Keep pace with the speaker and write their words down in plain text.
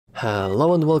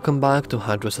Hello and welcome back to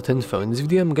HardReset.Info. In this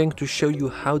video I'm going to show you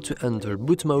how to enter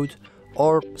boot mode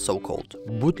or so-called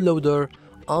bootloader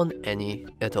on any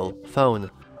Itel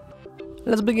phone.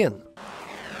 Let's begin.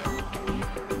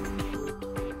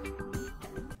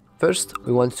 First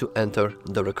we want to enter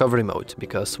the recovery mode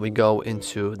because we go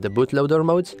into the bootloader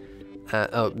mode,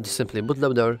 simply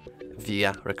bootloader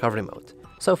via recovery mode.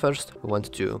 So first we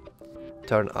want to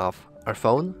turn off our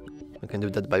phone. We can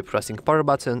do that by pressing power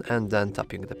button and then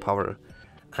tapping the power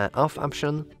off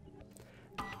option.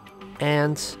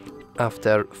 And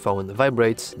after phone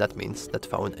vibrates, that means that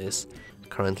phone is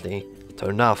currently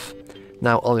turned off.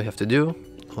 Now all you have to do,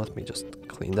 let me just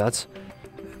clean that.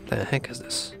 The heck is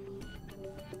this?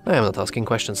 I am not asking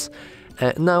questions.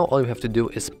 Now all you have to do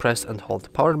is press and hold the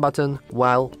power button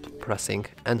while pressing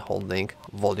and holding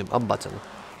volume up button.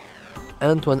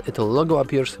 And when Itel logo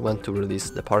appears, we want to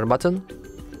release the power button.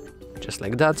 Just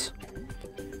like that.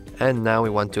 And now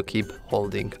we want to keep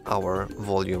holding our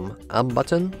volume up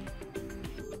button.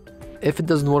 If it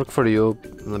doesn't work for you,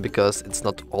 because it's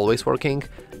not always working,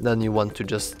 then you want to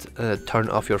just turn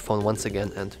off your phone once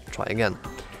again and try again.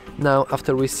 Now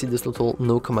after we see this little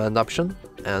no command option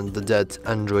and the dead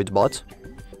Android bot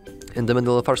in the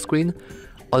middle of our screen,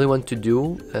 all you want to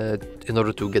do in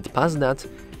order to get past that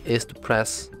is to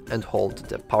press and hold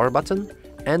the power button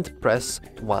and press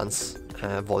once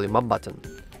volume up button.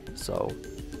 So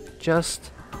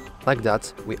just like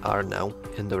that, we are now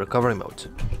in the recovery mode.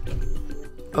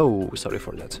 Oh, sorry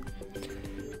for that.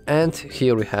 And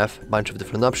here we have a bunch of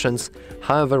different options.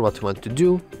 However, what we want to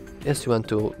do is we want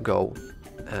to go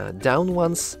down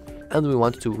once and we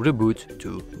want to reboot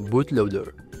to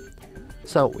bootloader.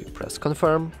 So we press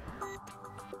confirm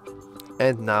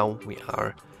and now we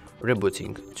are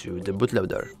rebooting to the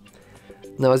bootloader.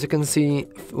 Now as you can see,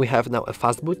 we have now a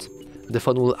fast boot. The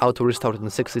phone will auto restart in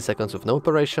 60 seconds with no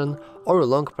operation, or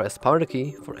long press power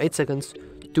key for 8 seconds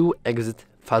to exit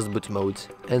fastboot mode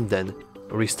and then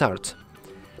restart.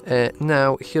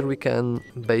 Now here we can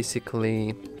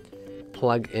basically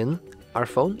plug in our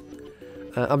phone.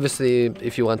 Obviously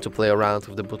if you want to play around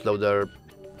with the bootloader,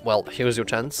 well, here's your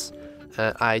chance.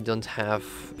 I don't have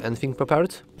anything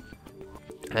prepared,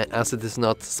 as it is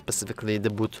not specifically the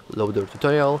bootloader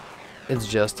tutorial, it's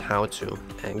just how to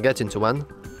get into one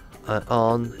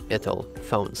on Itel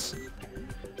phones.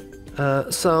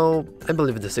 So I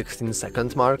believe the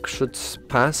 16-second mark should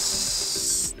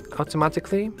pass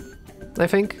automatically, I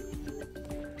think.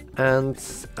 And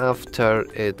after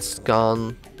it's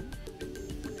gone,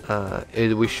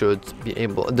 we should be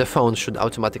able. The phone should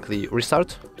automatically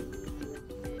restart,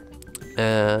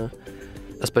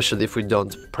 especially if we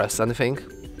don't press anything.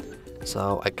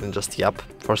 So I can just yap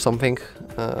for something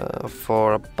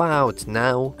for about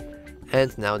now.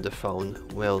 And now the phone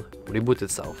will reboot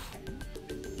itself.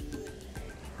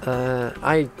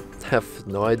 I have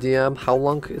no idea how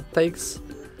long it takes.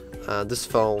 This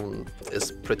phone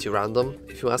is pretty random,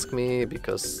 if you ask me,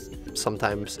 because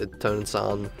sometimes it turns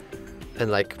on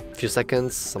in like a few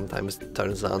seconds, sometimes it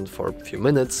turns on for a few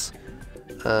minutes.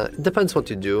 It depends what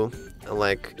you do.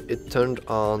 Like, it turned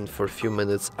on for a few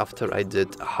minutes after I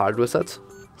did a hard reset,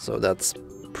 so that's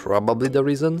probably the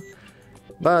reason.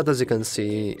 But as you can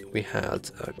see, we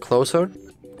had a closer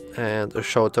and a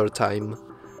shorter time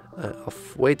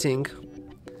of waiting,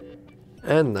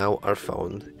 and now our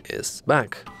phone is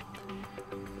back.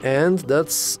 And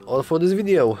that's all for this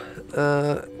video.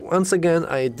 Once again,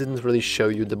 I didn't really show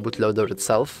you the bootloader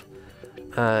itself.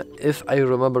 If I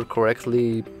remember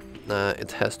correctly,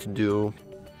 it has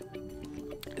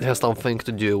something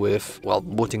to do with, well,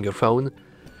 booting your phone.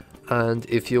 And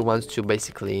if you want to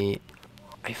basically,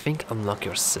 I think, unlock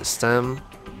your system.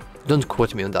 Don't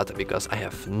quote me on that because I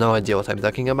have no idea what I'm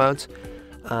talking about,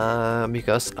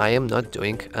 because I am not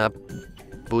doing a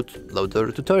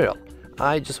bootloader tutorial.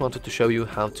 I just wanted to show you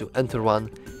how to enter one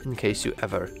in case you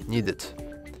ever need it.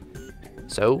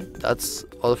 So that's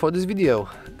all for this video.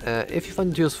 If you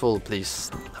found it useful,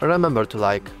 please remember to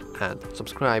like and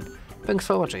subscribe. Thanks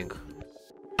for watching.